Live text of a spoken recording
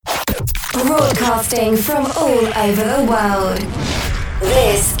broadcasting from all over the world.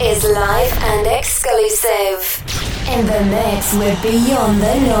 This is live and exclusive. In the mix with Beyond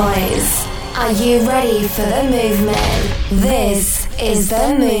the Noise. Are you ready for the movement? This is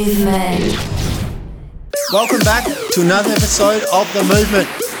the movement. Welcome back to another episode of The Movement.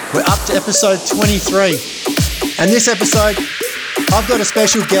 We're up to episode 23. And this episode, I've got a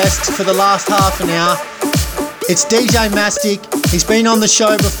special guest for the last half an hour. It's DJ Mastik. He's been on the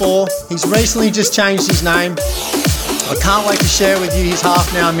show before. He's recently just changed his name. I can't wait to share with you his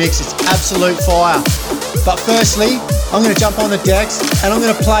half an hour mix. It's absolute fire. But firstly, I'm going to jump on the decks and I'm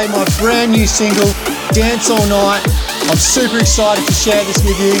going to play my brand new single, Dance All Night. I'm super excited to share this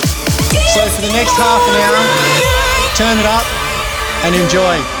with you. So for the next half an hour, turn it up and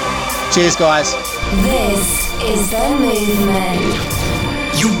enjoy. Cheers, guys. This is the movement.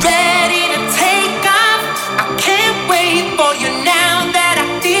 You ready to take off? I can't wait for you now that I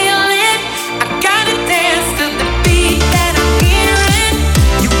feel it. I gotta dance to the beat that I'm hearing.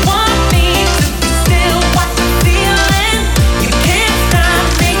 You want me to be still, what I'm feeling. You can't stop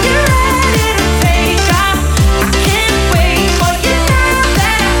me, you're ready to take off. I can't wait for you now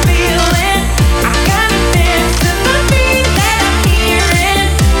that I feel it. I gotta dance to the beat that I'm hearing.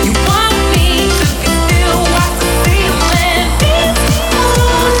 You want me to be still, what I'm feeling. Dance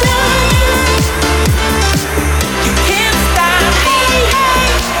all night. You can't stop.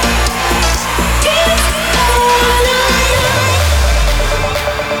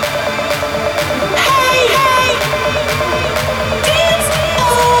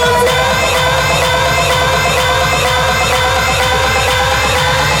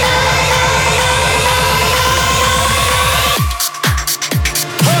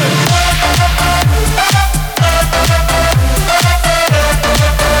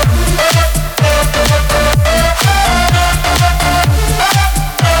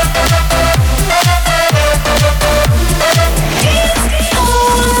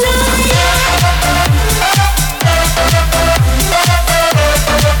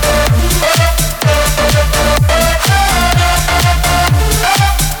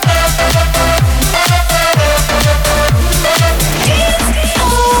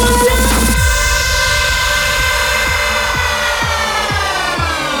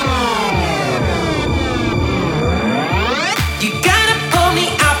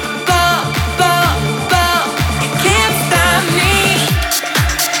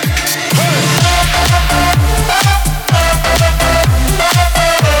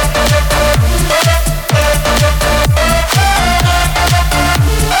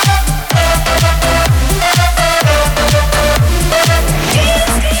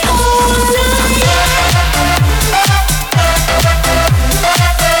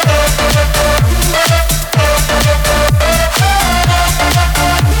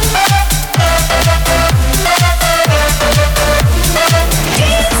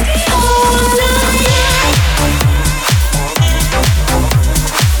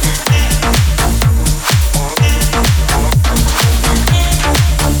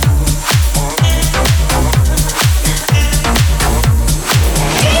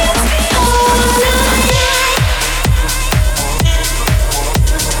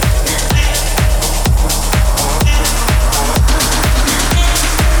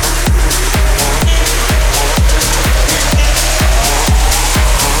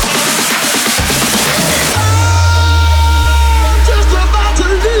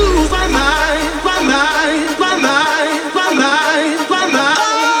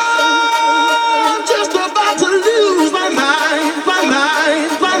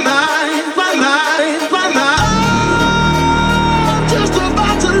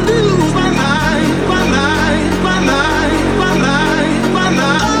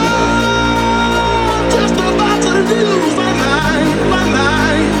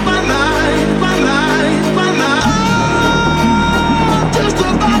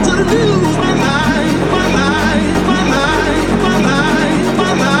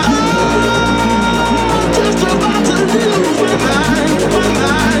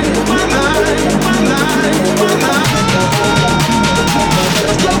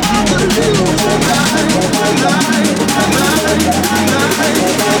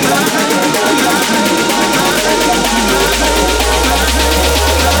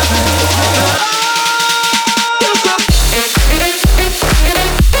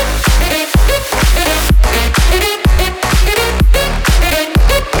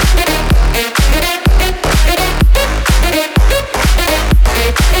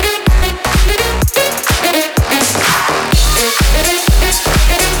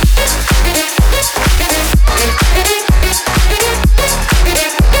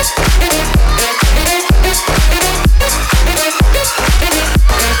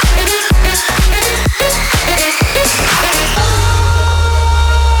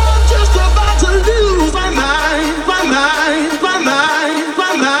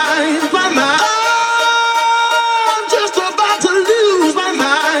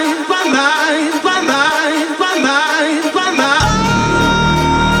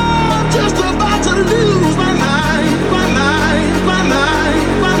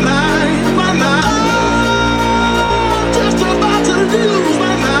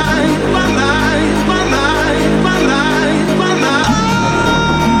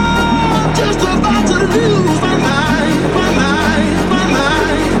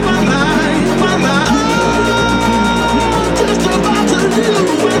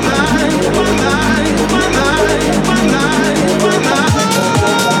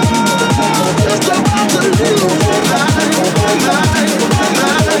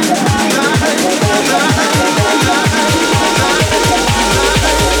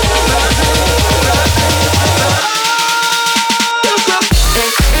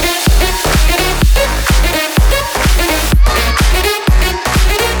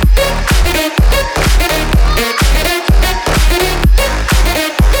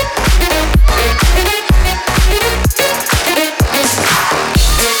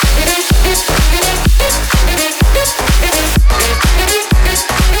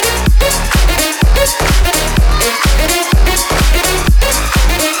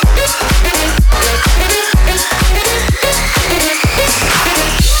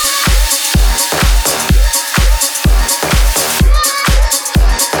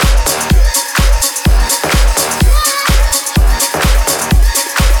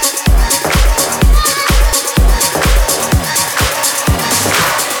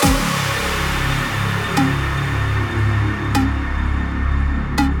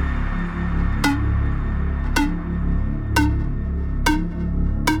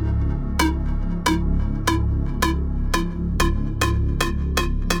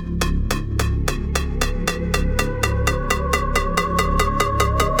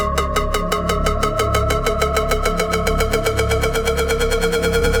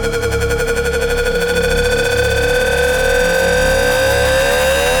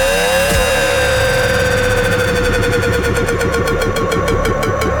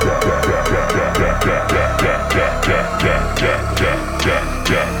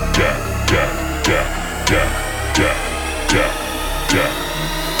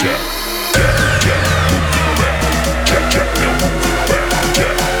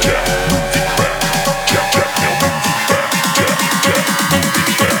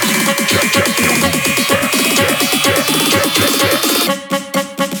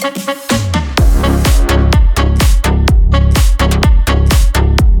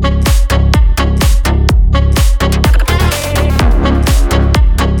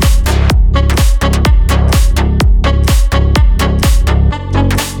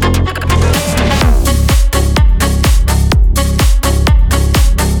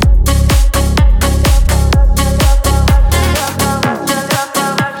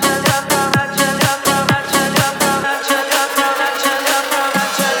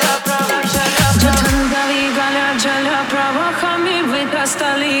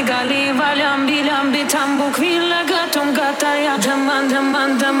 stali gali valambi lambi tambuk villa gatum gataya daman daman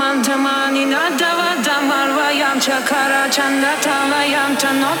daman daman inadava damal vayam chakara chandata vayam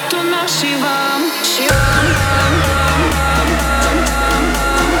tanottu no shivam shivam.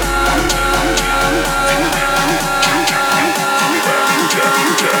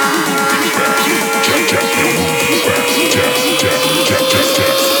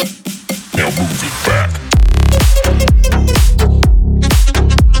 Now move it back.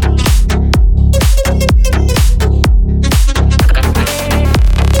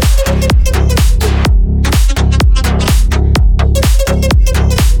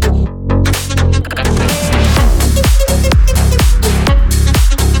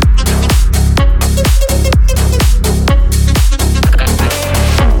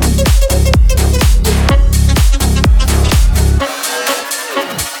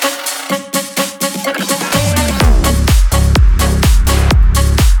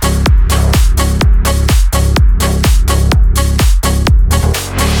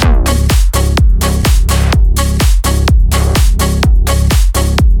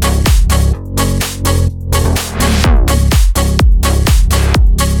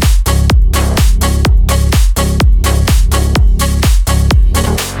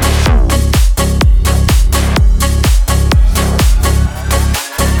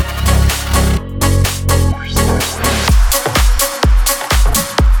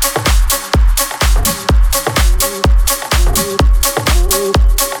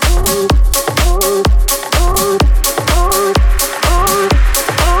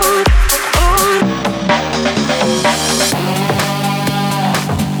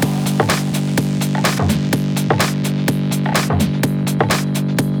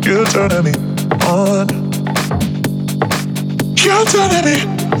 You're turning me on. You're turning me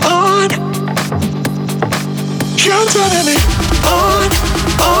on. You're turning me on,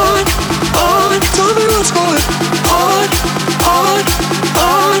 on, on. Tell me what's going on, on,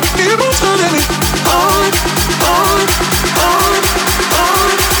 on. Keep on turning me on, on, on,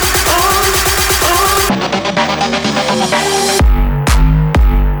 on,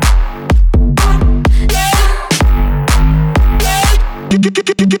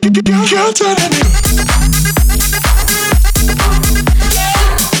 you're turning me.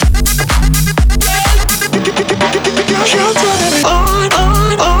 You're turning me on,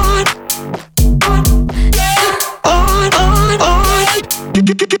 on, on, on, on, on.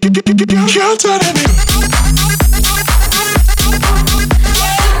 You're turning me.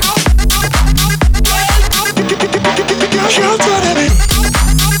 You're turning me.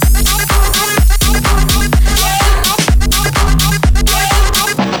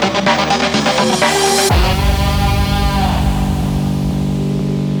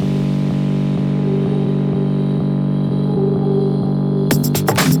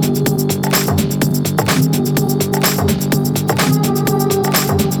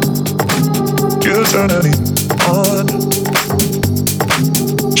 You're turning me on.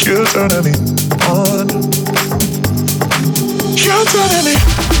 You're turning me on. You're turning me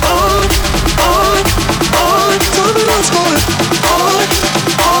on, on, on. Tell me what's going on,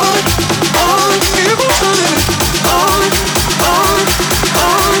 on, on. Keep on turning me on, on,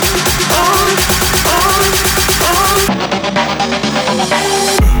 on, on,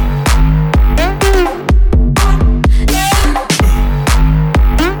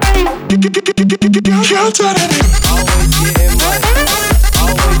 you're turning me. Always getting money. Always getting money.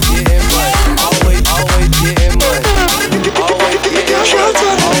 Always getting money. Always getting money.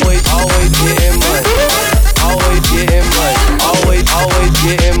 Always getting money. Always getting money. Always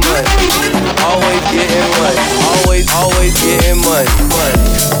getting money. Always getting money. Always getting money. Money.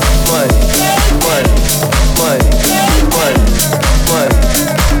 Money. Money. Money. Money. Money. Money.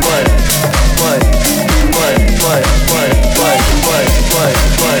 Money. Money.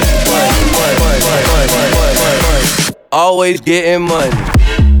 Money. Always getting money.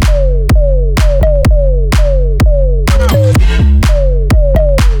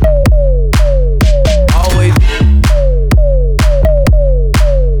 Always.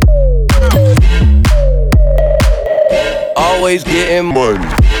 Always getting money.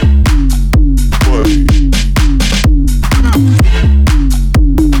 Money.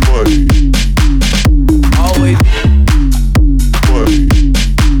 Money. Always. Money.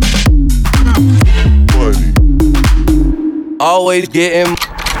 Money. Always getting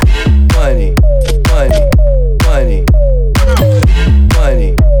money, money, money, money, money,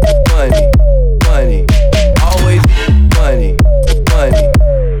 money. Always money, money,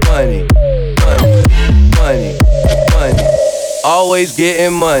 money, money, money, money. Always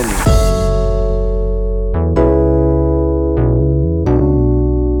getting money.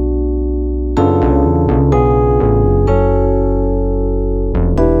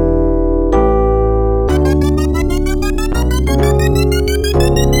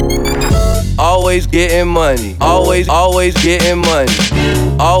 getting money. Always getting money.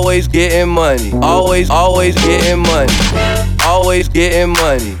 Always getting money. Always getting money. Always getting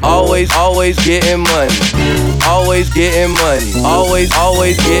money. Always getting money. Always getting money. Always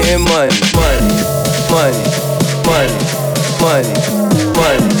getting money. Money. Money. Money. Money.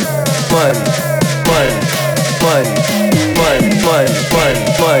 Money. Money. Money. Money. Money. Money. Money.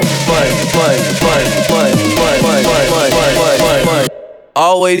 Money. Money. Money. Money. Money.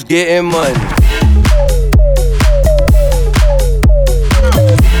 Always getting money.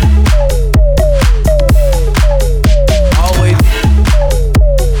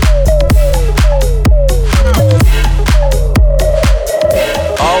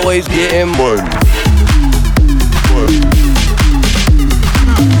 Always getting money.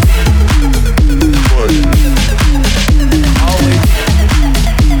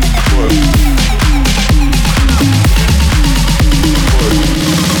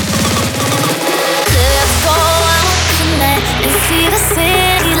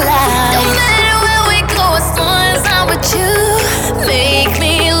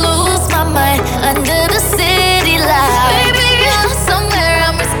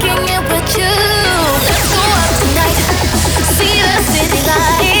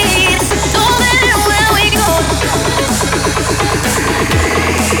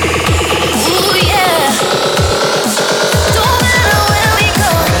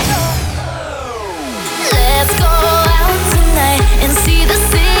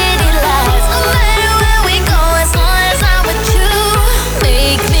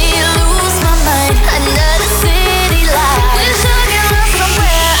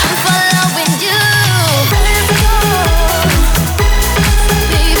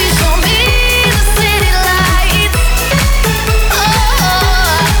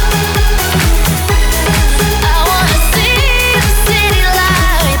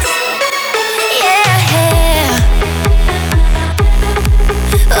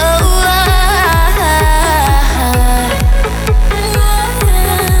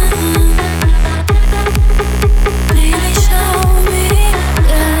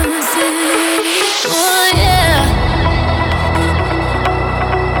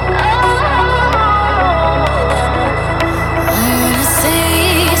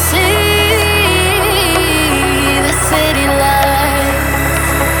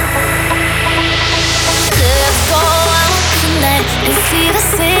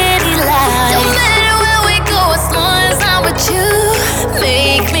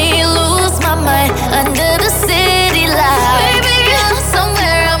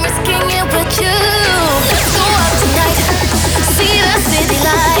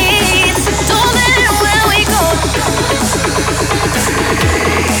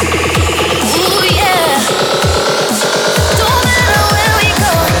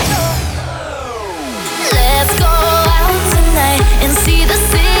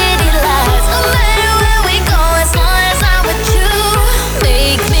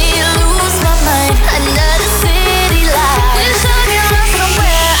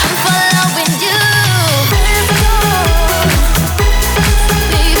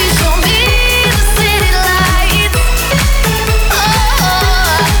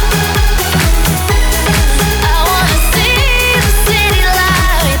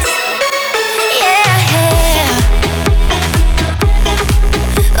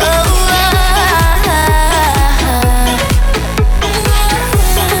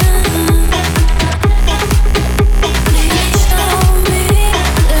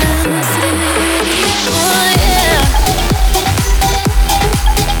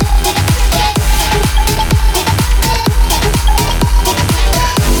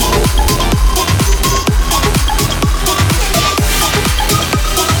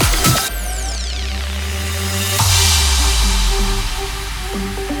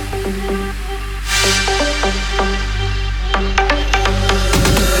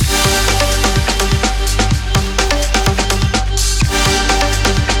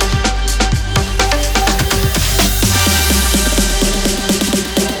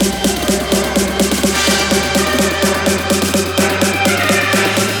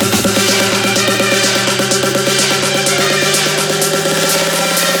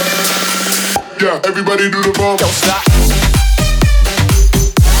 Everybody do the bump. Don't stop.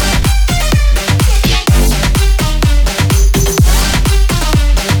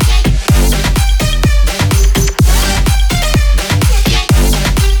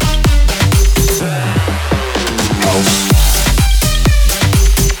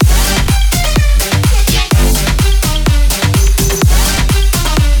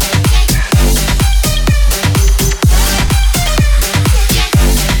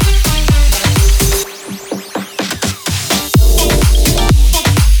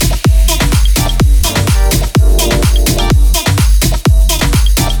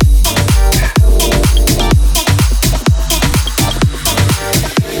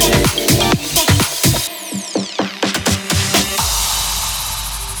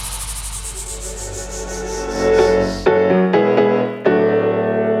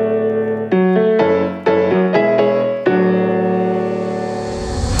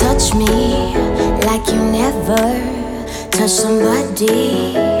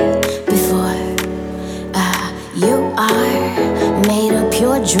 somebody before. You are made of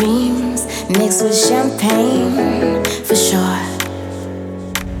pure dreams mixed with champagne, for sure.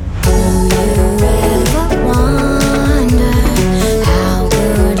 Do you ever wonder how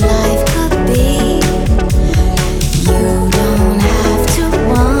good life could be? You don't have to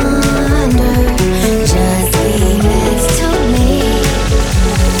wonder, just be next to me.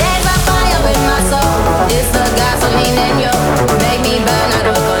 There's a fire in my soul, it's the gasoline in you, make me burn out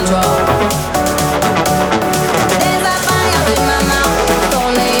of control. There's a fire in my mouth,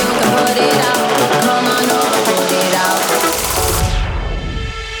 only you can put it out. Come on over, put it out.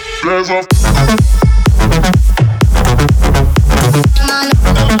 There's a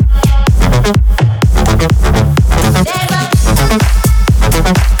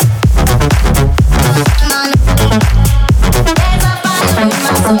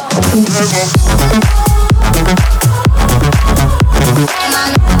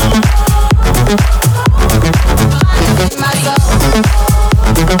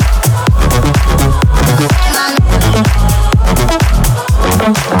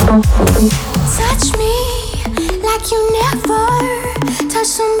touch me like you never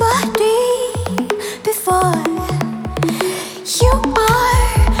touched somebody before. You are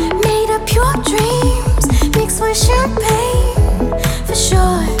made of pure dreams mixed with champagne, for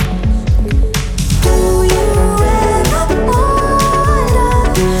sure. Do you ever wonder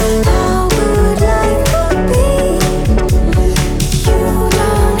how good life could be? You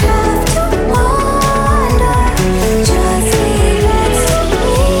don't have to wonder, just be next to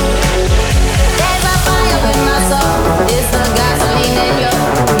me. There's a fire in my soul, it's the gasoline in you,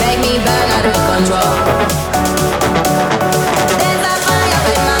 make me burn out of control. There's a fire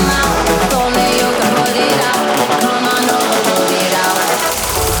in my mouth, only you can put it out. Come on over, put it out.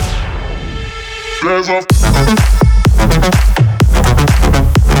 There's a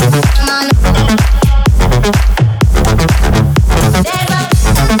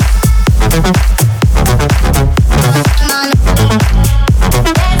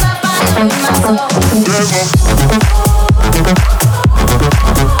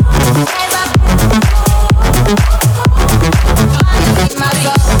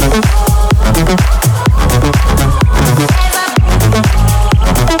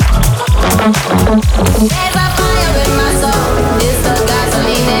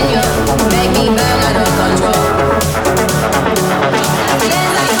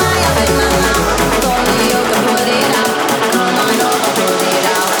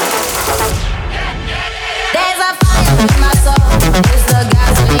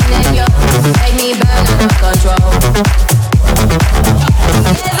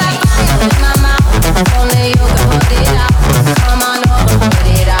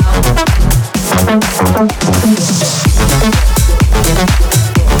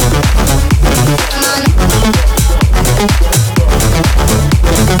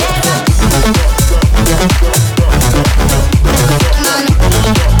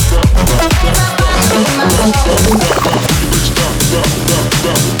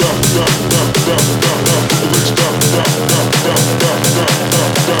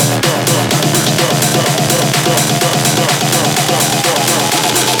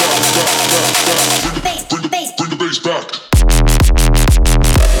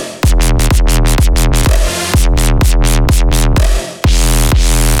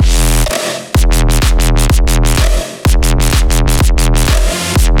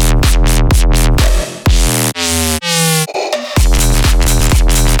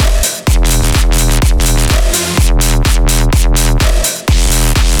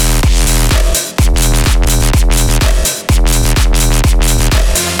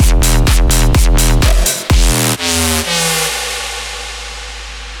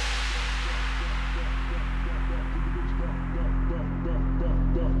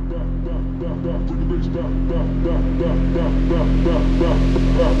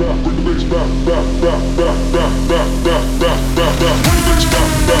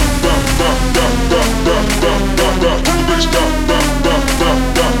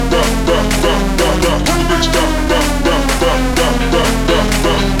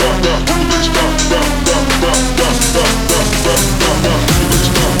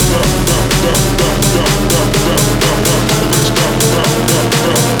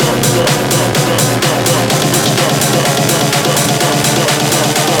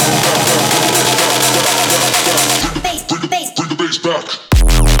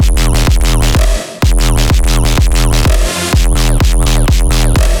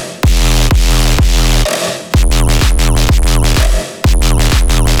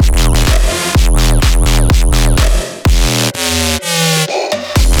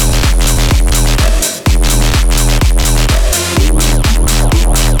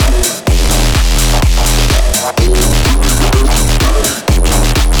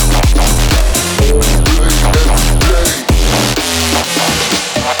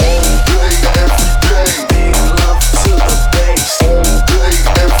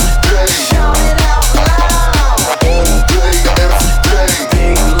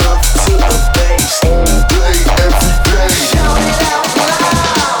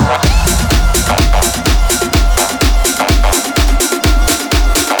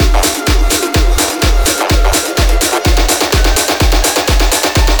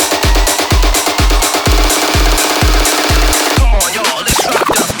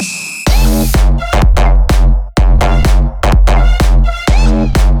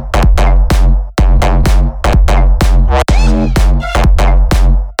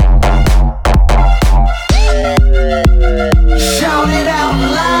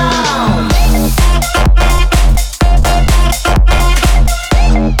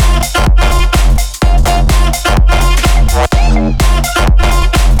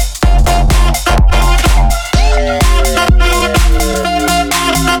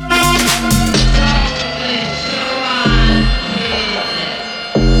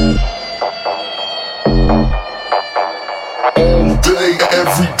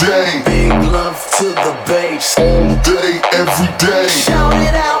bass. All day, every day. Shout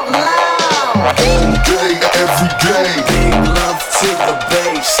it out loud. All day, every day. Big love to the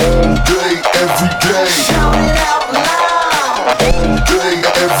bass. All day, every day. Shout it out loud. All day,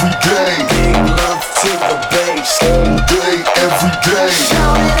 every day. Big love to the bass. All day, every day.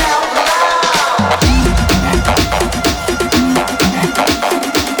 Shout it out loud.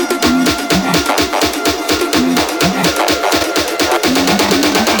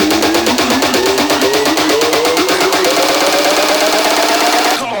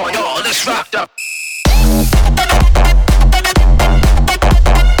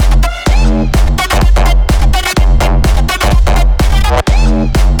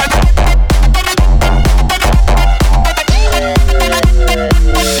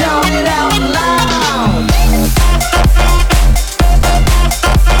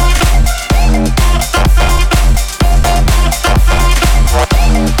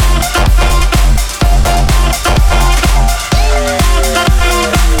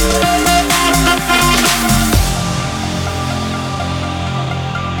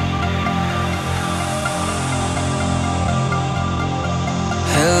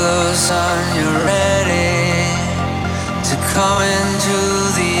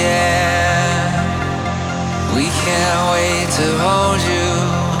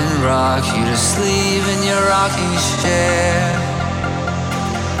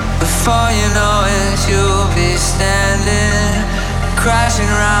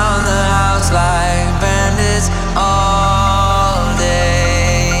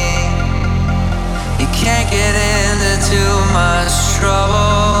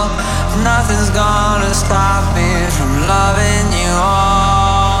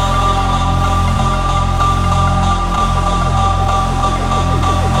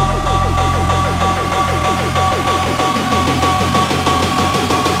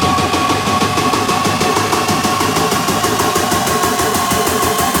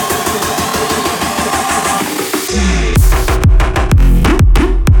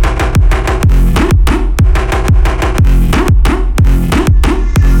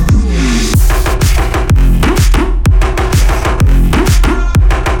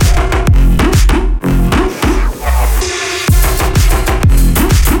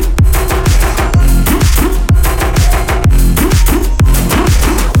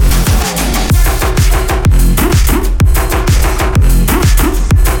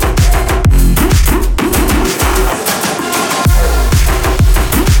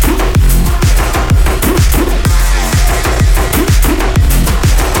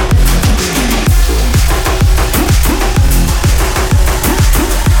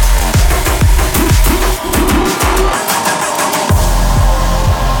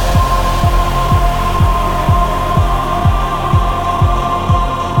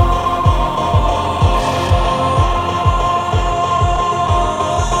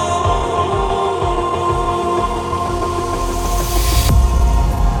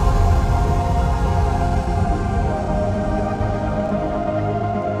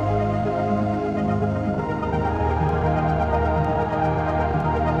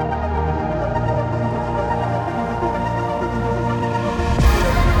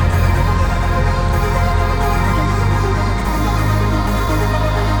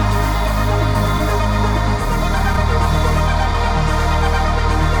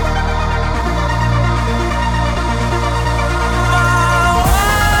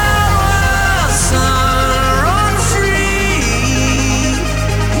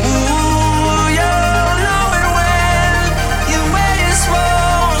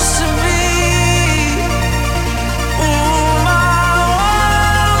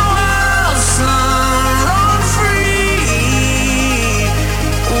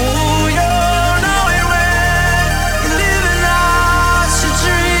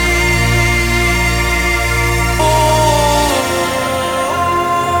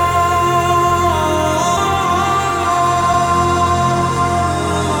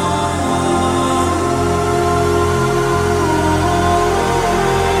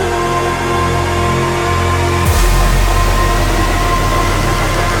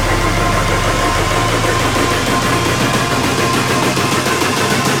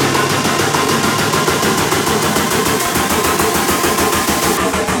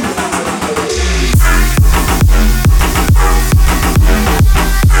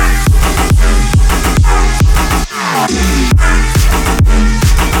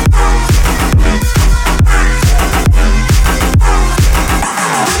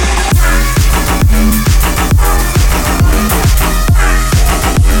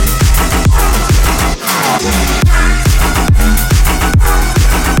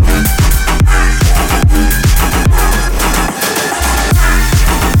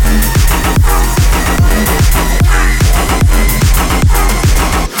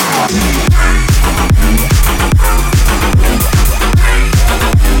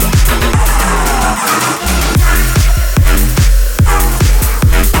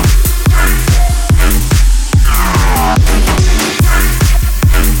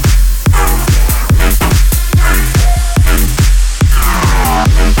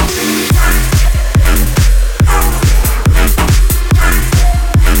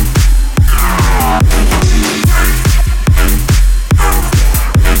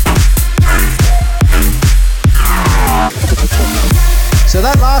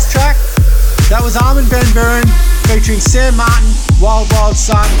 was Armin van Buuren featuring Sam Martin, Wild Wild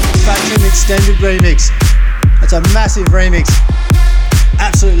Son, Fat Trim Extended Remix. That's a massive remix.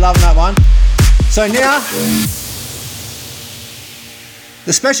 Absolutely loving that one. So now,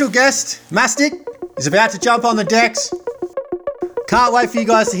 the special guest, Mastik, is about to jump on the decks. Can't wait for you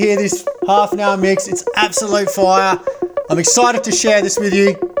guys to hear this half an hour mix. It's absolute fire. I'm excited to share this with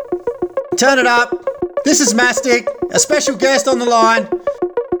you. Turn it up. This is Mastik, a special guest on the line.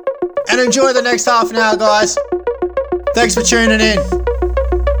 And enjoy the next half an hour, guys. Thanks for tuning in.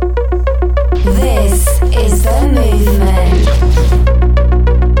 This is The Movement.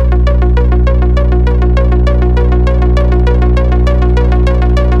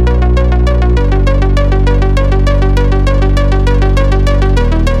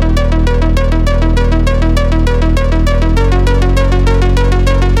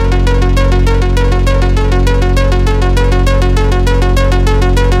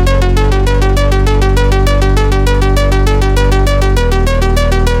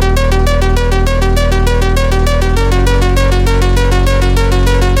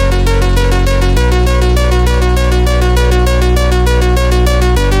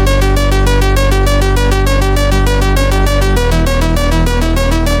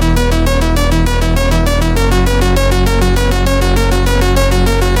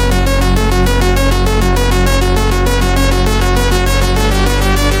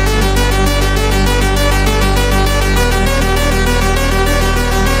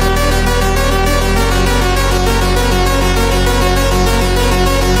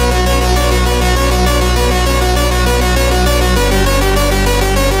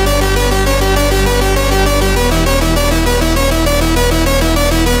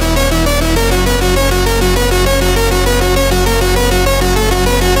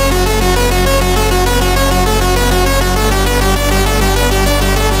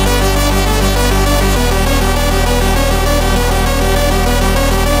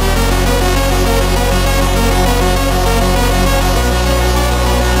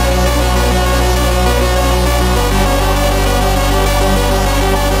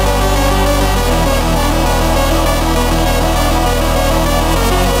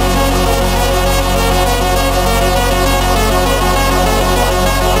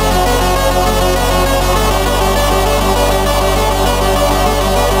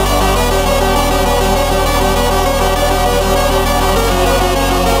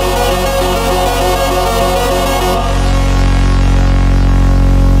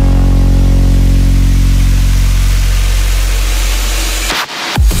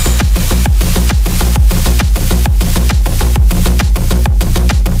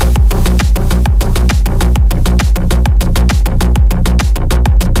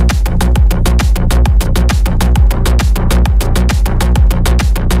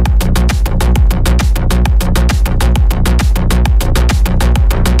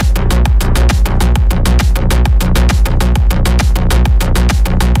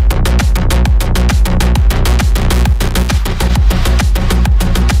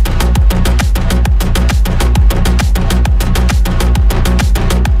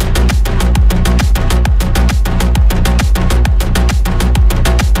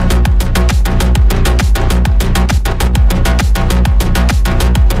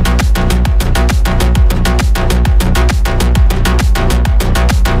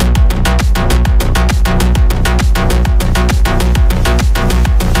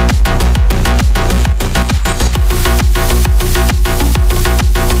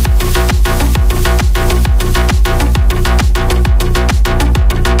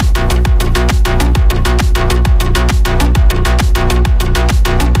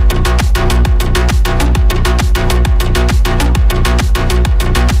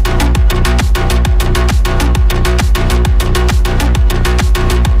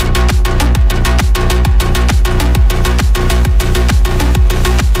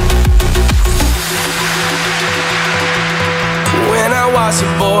 was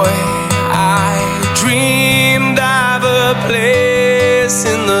a boy, I dreamed of a place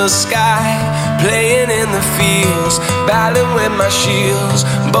in the sky, playing in the fields, battling with my shields,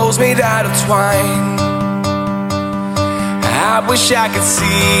 bows made out of twine. I wish I could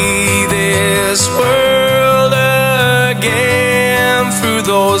see this world again through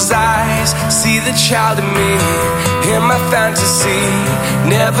those eyes, see the child in me, in my fantasy,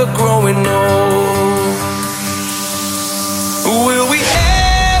 never growing old. Will we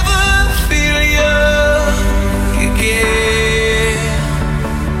ever feel young again?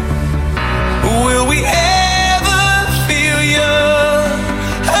 Will we ever feel young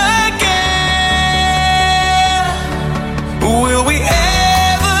again? Will we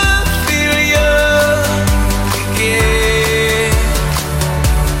ever feel young?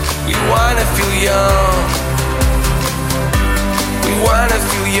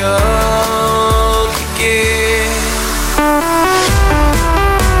 young again.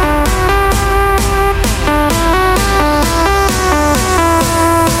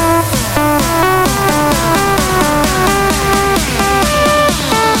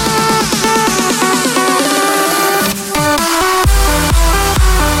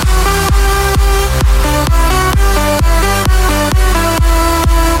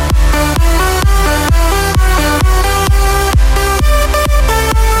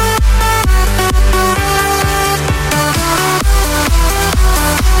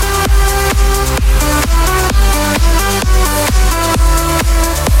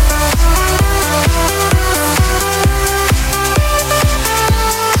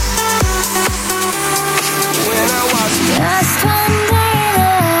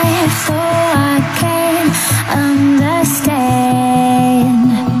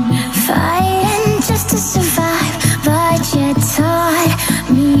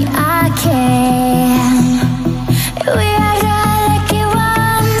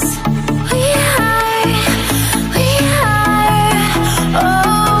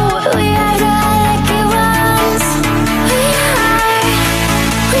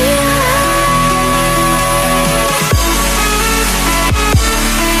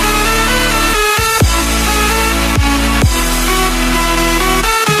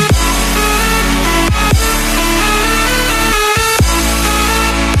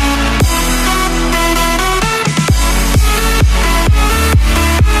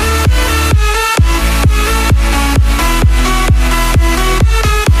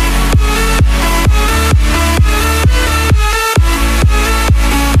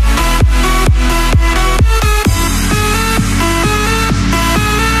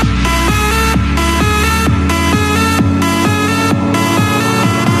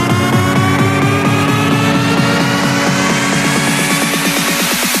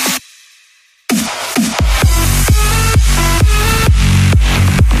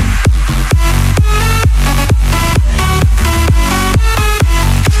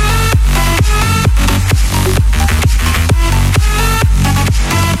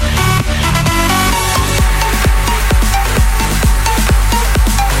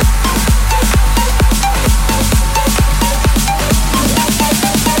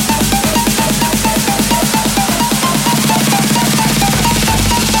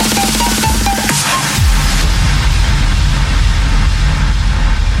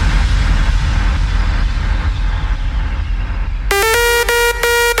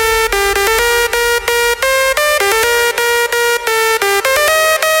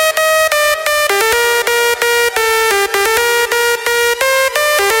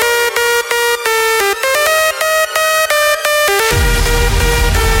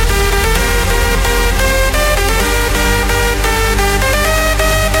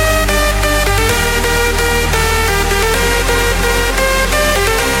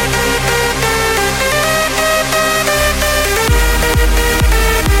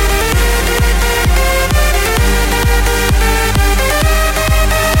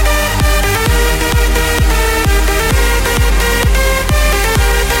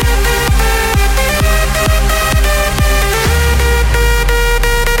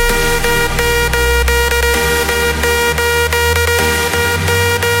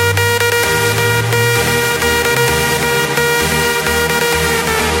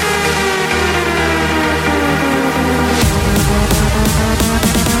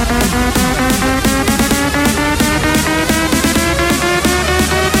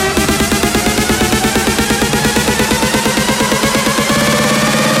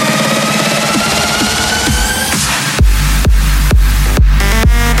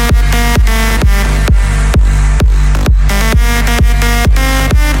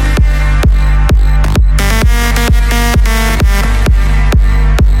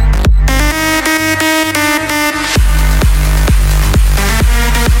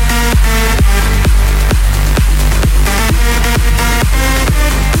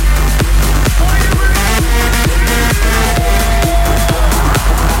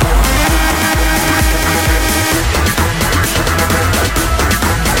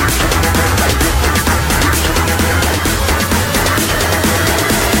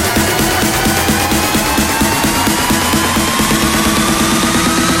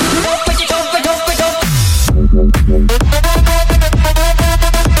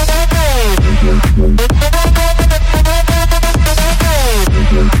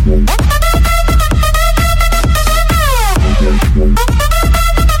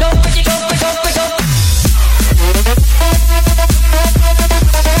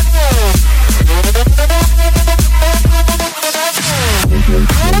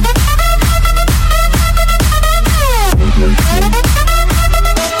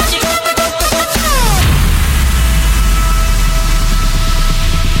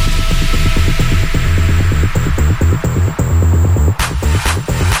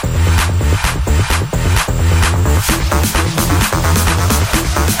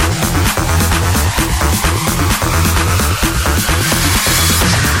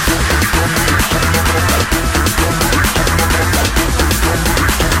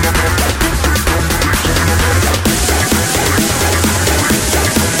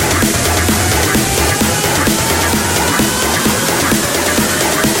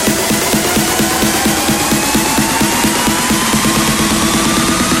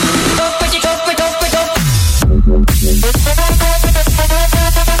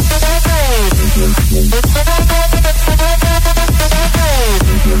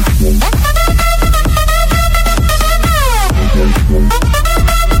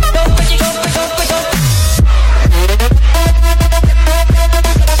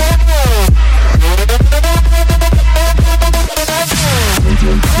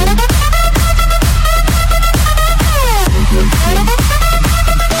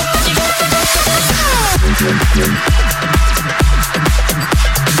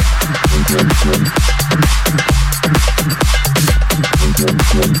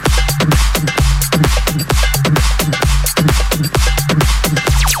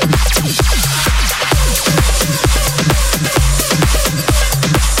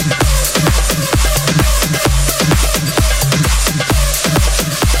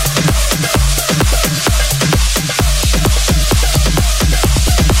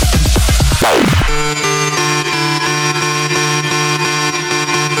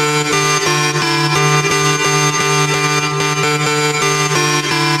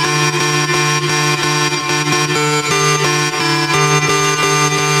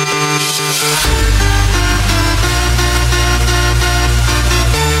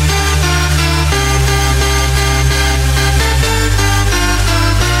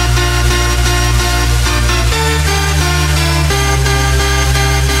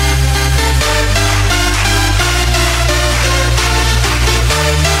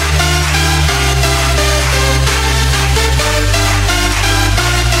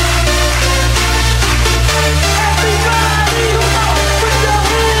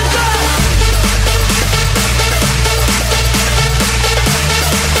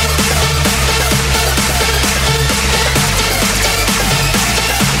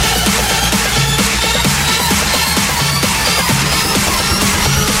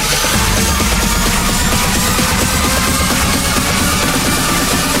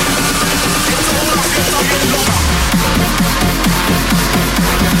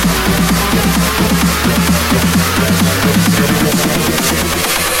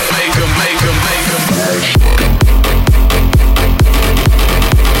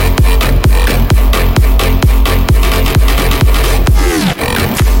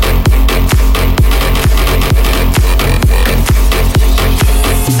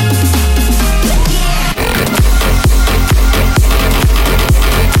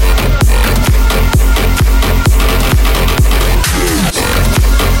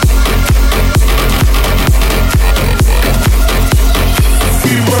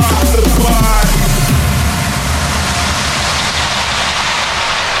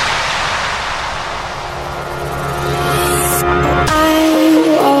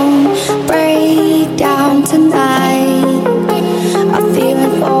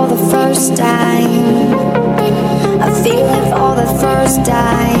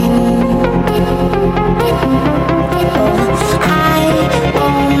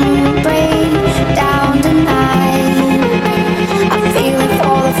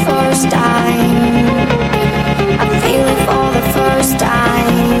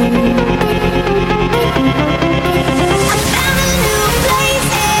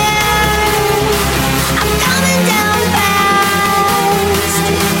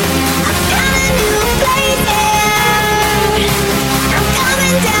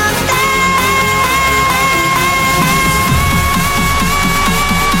 Down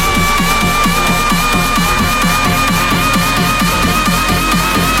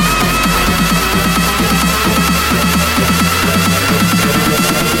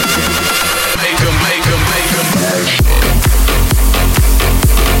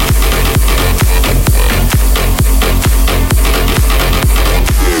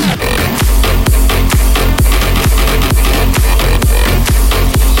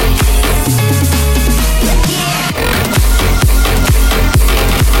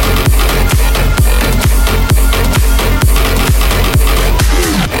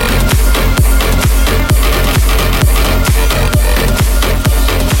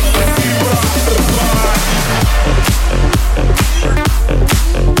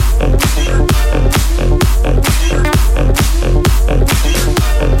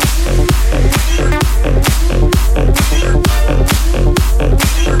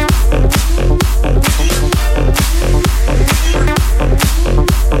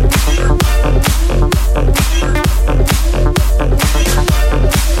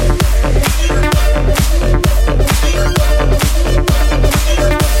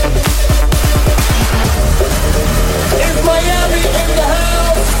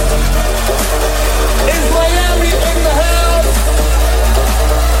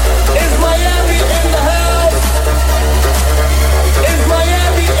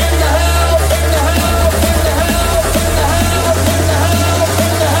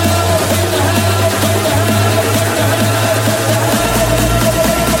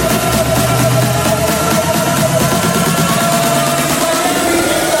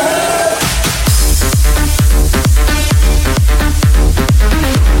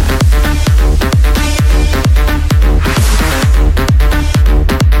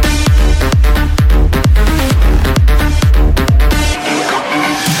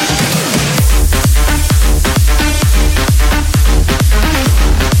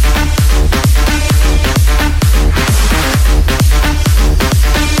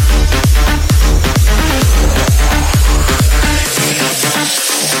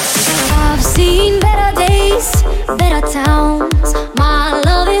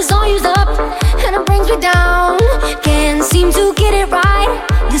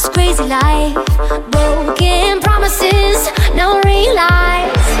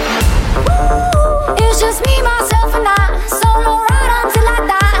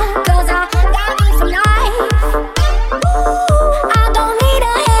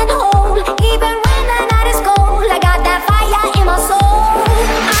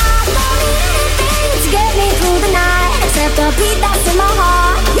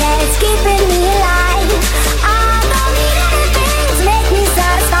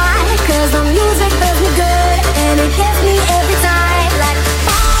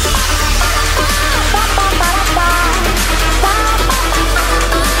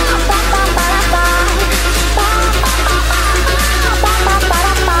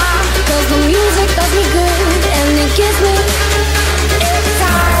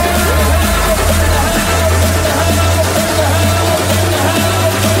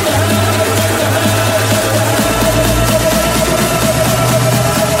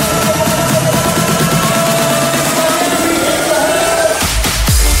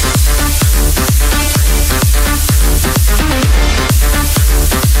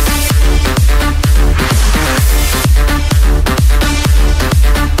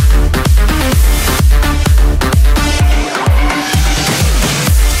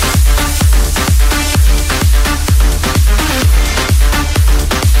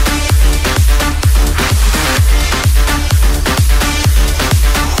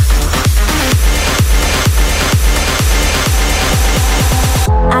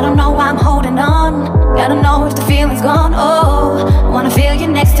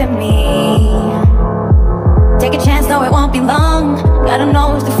to me. Take a chance, no, it won't be long. Gotta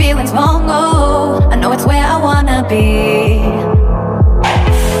know if the feeling's wrong. Oh, I know it's where I wanna be.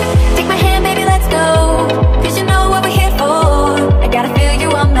 Take my hand, baby, let's go. Cause you know what we're here for. I gotta feel you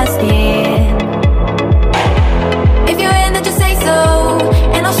on my skin. If you're in, then just say so,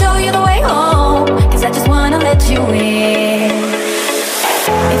 and I'll show you the way home. Cause I just wanna let you in.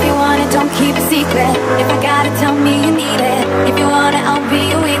 If you want it, don't keep a secret. If I gotta, tell me you need it. If you want it, I'll be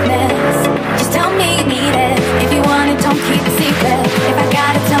your weakness. Just tell me you need it. If you want it, don't keep a secret. If I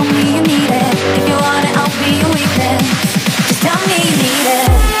gotta, tell me you need it. If you want it, I'll be your weakness. Just tell me you need it.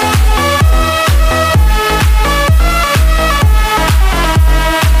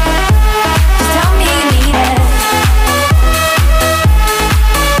 Just tell me you need it.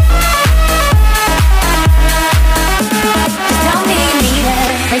 Just tell me you need it.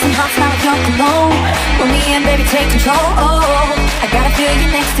 Raising hearts now with your cologne. Pull me in, baby, take control. Oh, I gotta feel you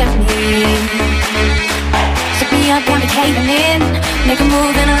next to me. Shake me up, got me caving in. Make a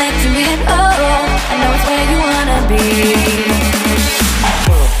move and I'll let you in. Oh, I know it's where you wanna be.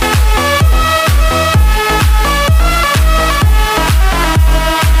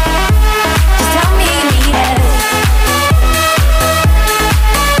 Just tell me you need it.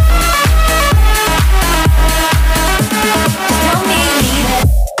 Just tell me you need it.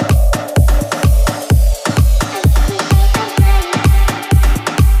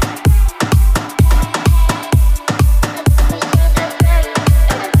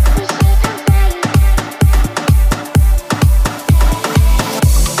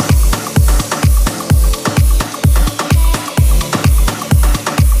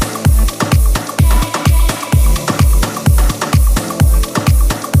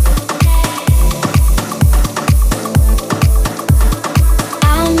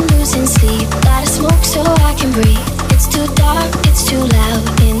 I'm losing sleep, gotta smoke so I can breathe. It's too dark, it's too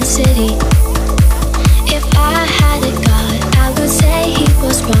loud in the city. If I had a god, I would say he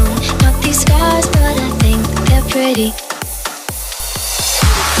was wrong. Got these scars, but I think they're pretty.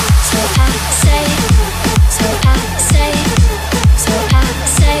 So I say, so I say, so I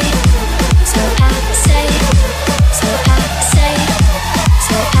say, so I say, so I say,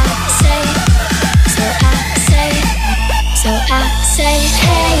 so I say, so I say, so I say,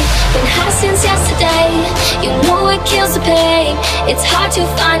 hey, been high since yesterday. You know it kills the pain. It's hard to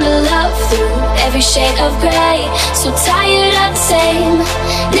find a love through every shade of gray. So tired of the same,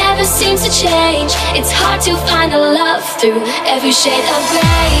 never seems to change. It's hard to find a love through every shade of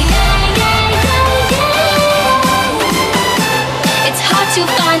gray. It's hard to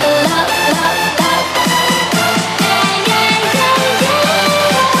find a love, love, love.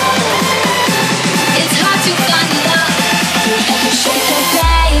 It's hard to find a love through every shade of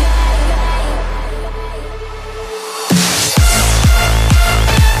gray.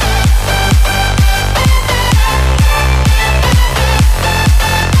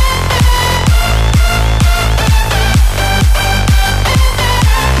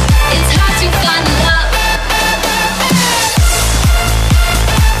 It's hard to find love.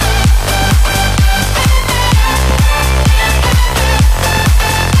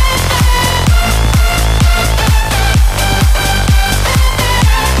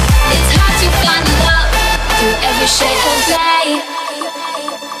 It's hard to find love through every shade of gray.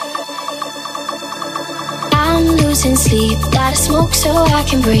 I'm losing sleep, gotta smoke so I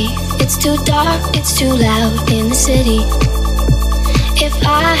can breathe. It's too dark, it's too loud in the city. If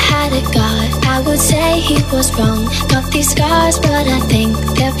I had a god, I would say he was wrong. Got these scars, but I think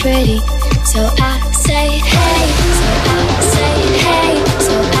they're pretty. So I say, hey, so